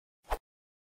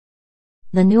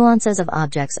The nuances of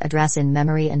objects address in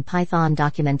memory and Python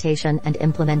documentation and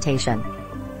implementation.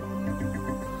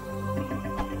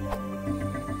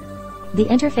 The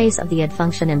interface of the add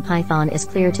function in Python is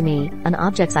clear to me. An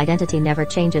object's identity never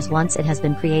changes once it has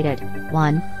been created.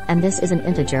 1. And this is an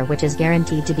integer which is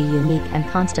guaranteed to be unique and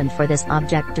constant for this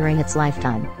object during its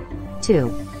lifetime. 2.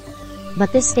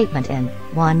 But this statement in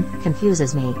 1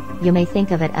 confuses me. You may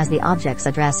think of it as the object's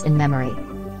address in memory.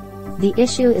 The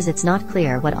issue is it's not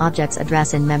clear what object's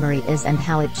address in memory is and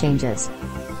how it changes.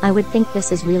 I would think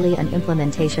this is really an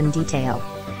implementation detail.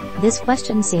 This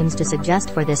question seems to suggest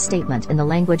for this statement in the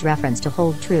language reference to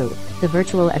hold true, the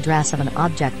virtual address of an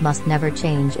object must never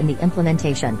change in the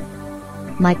implementation.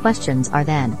 My questions are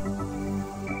then: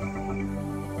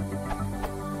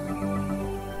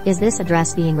 is this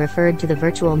address being referred to the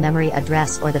virtual memory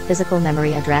address or the physical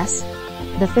memory address?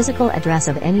 The physical address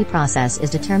of any process is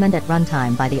determined at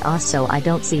runtime by the OS, so I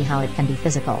don't see how it can be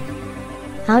physical.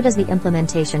 How does the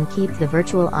implementation keep the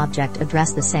virtual object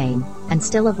address the same, and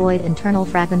still avoid internal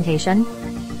fragmentation?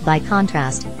 By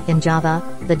contrast, in Java,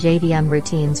 the JVM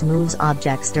routines moves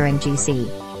objects during GC.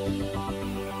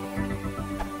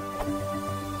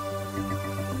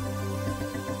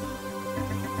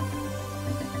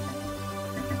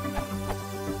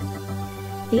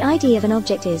 The ID of an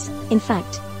object is, in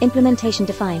fact, implementation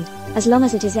defined, as long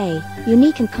as it is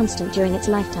unique and constant during its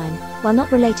lifetime. While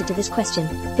not related to this question,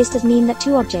 this does mean that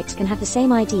two objects can have the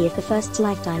same ID if the first's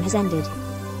lifetime has ended.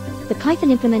 The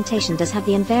Python implementation does have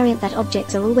the invariant that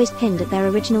objects are always pinned at their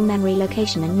original memory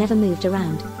location and never moved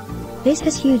around. This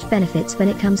has huge benefits when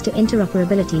it comes to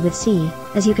interoperability with C,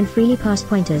 as you can freely pass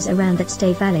pointers around that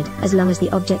stay valid as long as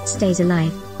the object stays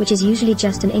alive, which is usually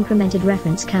just an incremented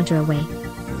reference counter away.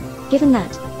 Given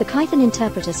that, the Python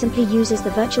interpreter simply uses the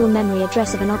virtual memory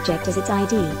address of an object as its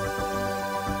ID.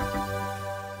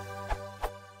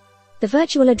 The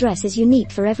virtual address is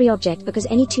unique for every object because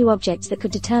any two objects that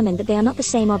could determine that they are not the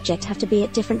same object have to be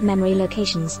at different memory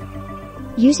locations.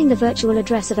 Using the virtual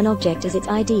address of an object as its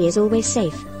ID is always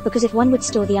safe, because if one would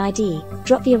store the ID,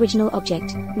 drop the original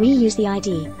object, reuse the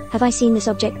ID, have I seen this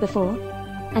object before?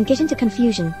 And get into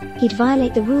confusion, he'd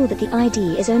violate the rule that the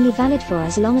ID is only valid for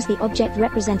as long as the object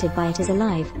represented by it is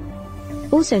alive.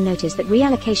 Also notice that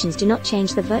reallocations do not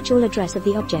change the virtual address of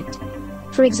the object.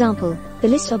 For example, the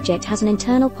list object has an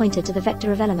internal pointer to the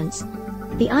vector of elements.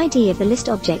 The ID of the list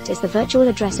object is the virtual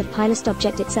address of PyList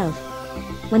object itself.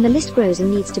 When the list grows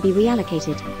and needs to be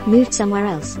reallocated, moved somewhere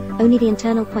else, only the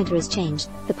internal pointer is changed,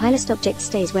 the PyList object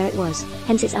stays where it was,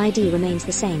 hence its ID remains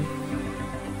the same.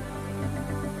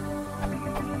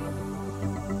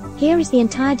 Here is the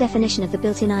entire definition of the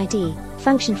built-in ID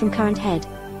function from current head.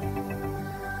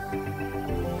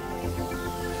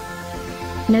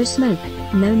 No smoke,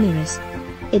 no mirrors.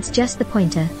 It's just the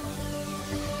pointer.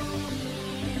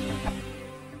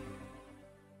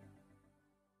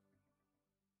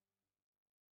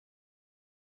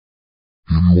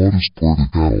 If you want to support the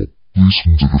channel, please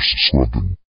consider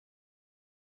subscribing.